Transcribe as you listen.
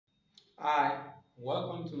Hi,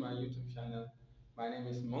 welcome to my YouTube channel. My name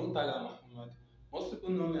is Muntala Muhammad. Most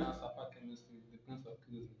people know me as Alfa Chemistry, the Prince of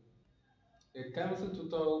Closing. A chemistry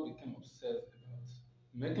tutor became obsessed about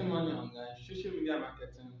making money online, social media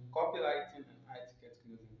marketing, copywriting, and high ticket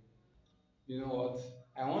closing. You know what?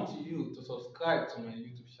 I want you to subscribe to my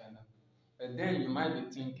YouTube channel. But then you might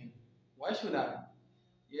be thinking, why should I?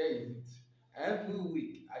 Here is it. Every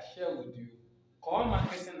week, I share with you core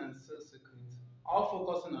marketing and sales secrets, all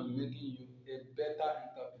focusing on making you a better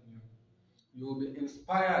entrepreneur. You will be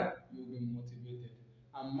inspired, you will be motivated,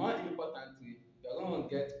 and more importantly, you're going to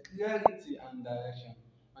get clarity and direction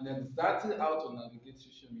on exactly how to navigate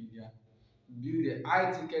social media, build a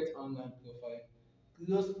high ticket online profile,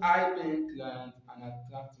 close high paying clients, and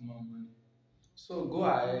attract more money. So go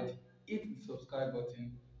ahead, hit the subscribe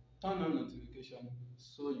button, turn on notification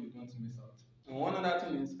so you don't miss out. And one other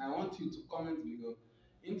thing is, I want you to comment below,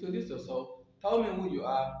 introduce yourself, tell me who you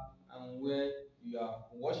are and where you are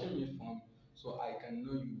watching me from so I can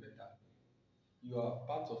know you better. You are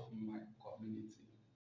part of my community.